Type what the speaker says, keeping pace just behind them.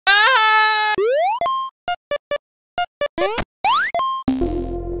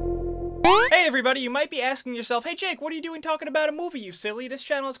everybody, you might be asking yourself, hey Jake, what are you doing talking about a movie, you silly? This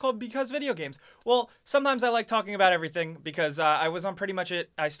channel is called Because Video Games. Well, sometimes I like talking about everything because I was on Pretty Much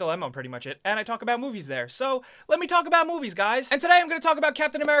It, I still am on Pretty Much It, and I talk about movies there. So, let me talk about movies, guys. And today I'm going to talk about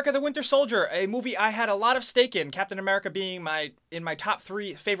Captain America the Winter Soldier, a movie I had a lot of stake in, Captain America being in my top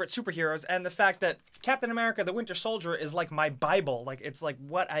 3 favorite superheroes, and the fact that Captain America the Winter Soldier is like my Bible, like it's like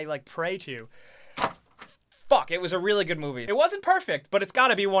what I like pray to. Fuck, it was a really good movie. It wasn't perfect, but it's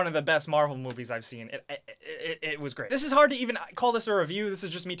gotta be one of the best Marvel movies I've seen. It was great. This is hard to even call this a review. This is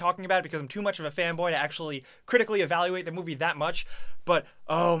just me talking about it because I'm too much of a fanboy to actually critically evaluate the movie that much. But,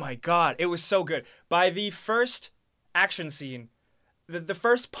 oh my god, it was so good. By the first action scene, the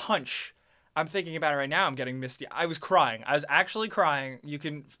first punch, I'm thinking about it right now, I'm getting misty. I was crying. I was actually crying. You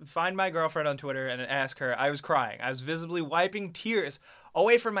can find my girlfriend on Twitter and ask her. I was crying. I was visibly wiping tears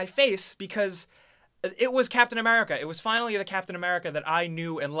away from my face because it was Captain America. It was finally the Captain America that I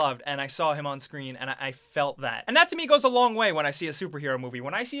knew and loved, and I saw him on screen, and I felt that. And that to me goes a long way when I see a superhero movie.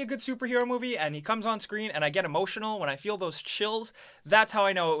 When I see a good superhero movie and he comes on screen and I get emotional, when I feel those chills, that's how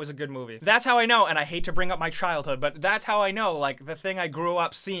I know it was a good movie. That's how I know, and I hate to bring up my childhood, but that's how I know, like, the thing I grew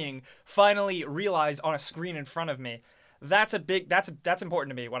up seeing finally realized on a screen in front of me. That's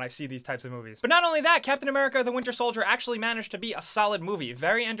important to me when I see these types of movies. But not only that, Captain America the Winter Soldier actually managed to be a solid movie.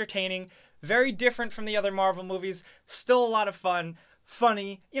 Very entertaining, very different from the other Marvel movies, still a lot of fun,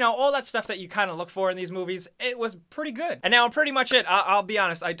 funny, you know, all that stuff that you kind of look for in these movies. It was pretty good. And now Pretty Much It, I'll be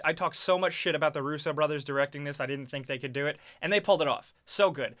honest, I talked so much shit about the Russo brothers directing this, I didn't think they could do it, and they pulled it off.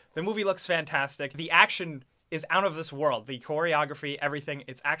 So good. The movie looks fantastic. The action is out of this world. The choreography, everything,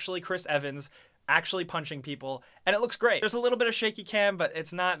 it's actually Chris Evans actually punching people, and it looks great. There's a little bit of shaky cam, but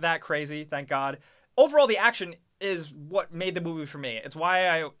it's not that crazy, thank God. Overall, the action is what made the movie for me. It's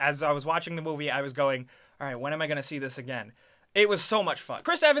why as I was watching the movie, I was going, all right, when am I going to see this again? It was so much fun.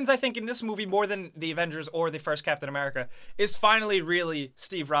 Chris Evans, I think, in this movie, more than the Avengers or the first Captain America, is finally really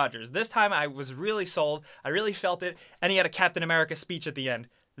Steve Rogers. This time, I was really sold. I really felt it, and he had a Captain America speech at the end.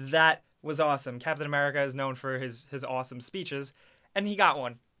 That was awesome. Captain America is known for his awesome speeches, and he got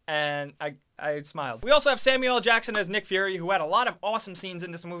one. And I smiled. We also have Samuel L. Jackson as Nick Fury, who had a lot of awesome scenes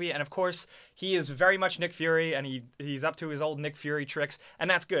in this movie, and of course, he is very much Nick Fury, and he's up to his old Nick Fury tricks, and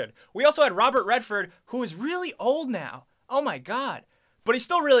that's good. We also had Robert Redford, who is really old now. Oh my god. But he's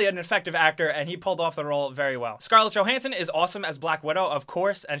still really an effective actor, and he pulled off the role very well. Scarlett Johansson is awesome as Black Widow, of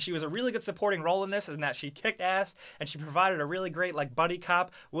course, and she was a really good supporting role in this, in that she kicked ass, and she provided a really great, like, buddy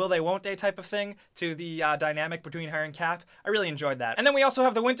cop, will they, won't they type of thing to the dynamic between her and Cap. I really enjoyed that. And then we also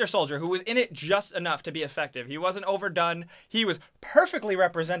have the Winter Soldier, who was in it just enough to be effective. He wasn't overdone. He was perfectly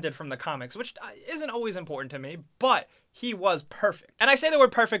represented from the comics, which isn't always important to me, but he was perfect. And I say the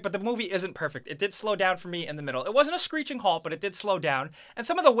word perfect, but the movie isn't perfect. It did slow down for me in the middle. It wasn't a screeching halt, but it did slow down. And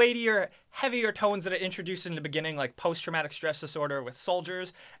some of the weightier, heavier tones that it introduced in the beginning, like post-traumatic stress disorder with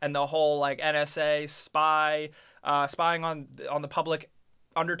soldiers, and the whole, like, NSA, spying on the public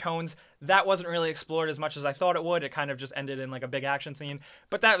undertones, that wasn't really explored as much as I thought it would. It kind of just ended in like a big action scene,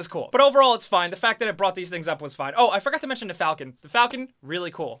 but that was cool. But overall, it's fine. The fact that it brought these things up was fine. Oh, I forgot to mention the Falcon. The Falcon,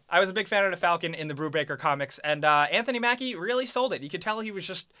 really cool. I was a big fan of the Falcon in the Brubaker comics, and Anthony Mackie really sold it. You could tell he was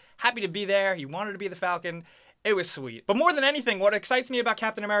just happy to be there. He wanted to be the Falcon. It was sweet. But more than anything, what excites me about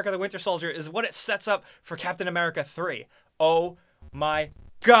Captain America the Winter Soldier is what it sets up for Captain America 3. Oh my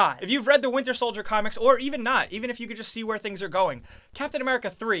god. If you've read the Winter Soldier comics, or even not, even if you could just see where things are going, Captain America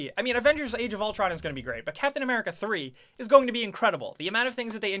 3, I mean, Avengers Age of Ultron is going to be great, but Captain America 3 is going to be incredible. The amount of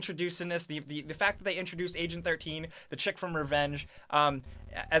things that they introduced in this, the fact that they introduced Agent 13, the chick from Revenge,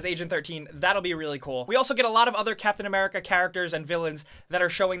 as Agent 13, that'll be really cool. We also get a lot of other Captain America characters and villains that are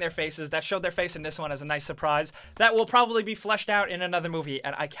showing their faces, that showed their face in this one as a nice surprise, that will probably be fleshed out in another movie,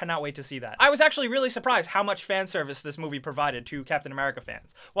 and I cannot wait to see that. I was actually really surprised how much fan service this movie provided to Captain America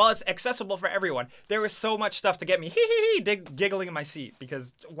fans. While it's accessible for everyone, there was so much stuff to get me giggling in my seat,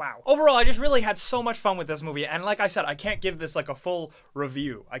 because wow. Overall, I just really had so much fun with this movie, and like I said, I can't give this like a full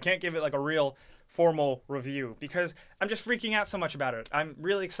review. I can't give it like a real formal review because I'm just freaking out so much about it. I'm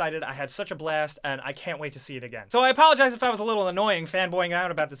really excited. I had such a blast, and I can't wait to see it again. So I apologize if I was a little annoying fanboying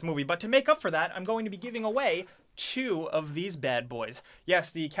out about this movie, but to make up for that, I'm going to be giving away 2 of these bad boys.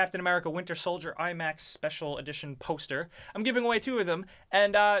 Yes, the Captain America Winter Soldier IMAX Special Edition poster. I'm giving away 2 of them,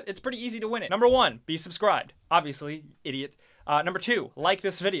 and it's pretty easy to win it. Number 1, be subscribed. Obviously, idiot. Number 2, like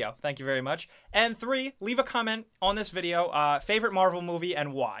this video. Thank you very much. And 3, leave a comment on this video, favorite Marvel movie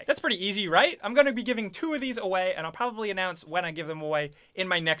and why. That's pretty easy, right? I'm going to be giving 2 of these away, and I'll probably announce when I give them away in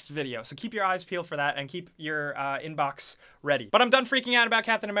my next video. So keep your eyes peeled for that and keep your inbox ready. But I'm done freaking out about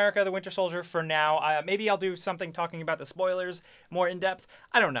Captain America the Winter Soldier for now. Maybe I'll do something talking about the spoilers more in depth.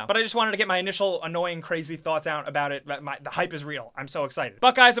 I don't know. But I just wanted to get my initial annoying, crazy thoughts out about it. The hype is real. I'm so excited.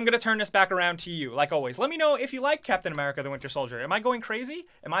 But guys, I'm going to turn this back around to you, like always. Let me know if you like Captain America the Winter Soldier. Am I going crazy?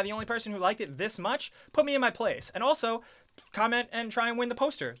 Am I the only person who liked it this much? Put me in my place. And also, comment and try and win the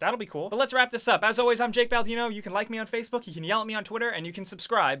poster. That'll be cool. But let's wrap this up. As always, I'm Jake Baldino. You can like me on Facebook, you can yell at me on Twitter, and you can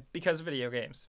subscribe because video games.